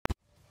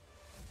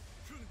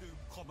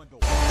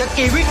จะ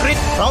กี่วิกฤต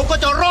เราก็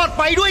จะรอด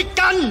ไปด้วย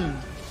กัน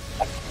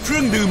เครื่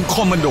องดื่มค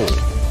อมมานโด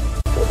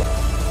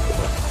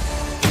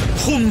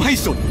ทุ่มให้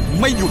สุด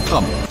ไม่หยุดท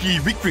ำกี่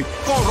วิกฤต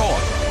ก็รอ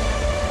ด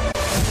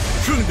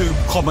เครื่องดื่ม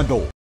คอมมานโด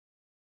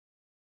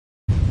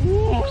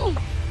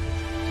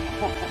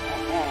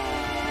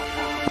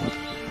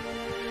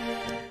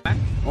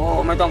โอ้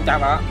ไม่ต้องจับ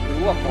อ่ะ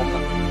รู้ว่าผม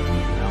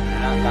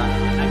อาจารย์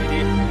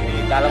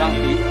อาจารย์ระวัง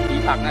ผี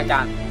ผักนะอาจา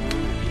รย์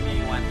มี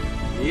วัน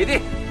ดีดิ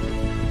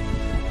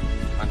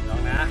มันลอ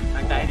งนะ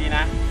ตั้งใจดีน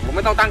ะผมไ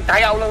ม่ต้องตั้งใจ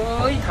เอาเล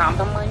ยถาม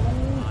ทำไม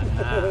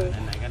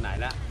ไหนกันไหน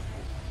ละ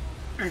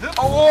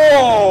โอ้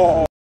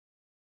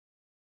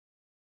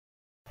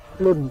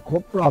รุ่นคร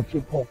บรอบ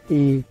16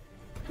 ปี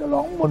ฉล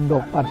องมนด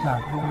กปราสาท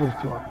หลวงปู่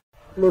สวง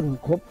รุ่น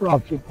ครบรอบ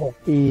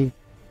16 ปี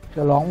ฉ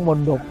ลองมน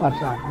ดกปรา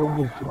สาทหลวง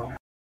ปู่สวง